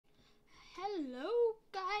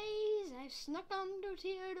snuck onto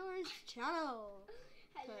Theodore's channel.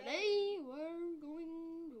 Hello. Today we're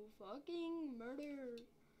going to fucking murder.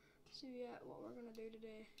 So yeah, what we're gonna do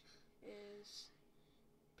today is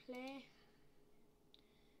play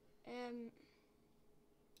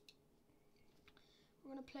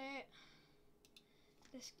we're gonna play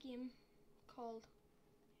this game called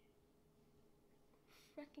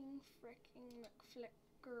fricking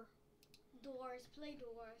McFlicker. Doors, play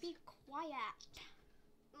doors. Be quiet.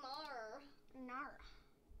 Nar. Nar.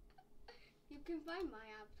 You can find my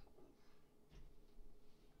avatar.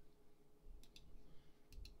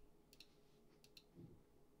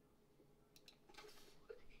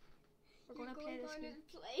 We're gonna play this game.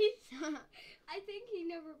 Place. I think he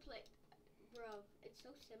never played. Bro, it's so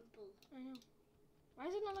simple. I know. Why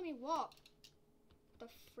does it not let me walk? The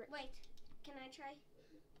frick? Wait, can I try?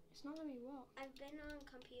 It's not letting me walk. I've been on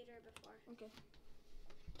computer before. Okay.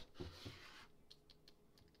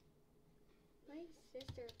 My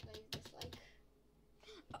sister plays this like.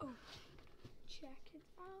 Oh. Check it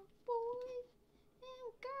out, boys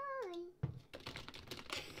and girls.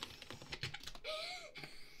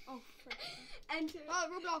 Oh, frick. Enter. Oh,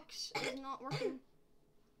 Roblox is not working.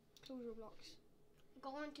 Close Roblox. Go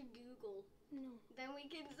on to Google. No. Then we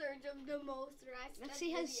can search up the most rest. Let's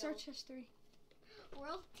see his search history.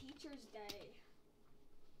 World Teachers Day.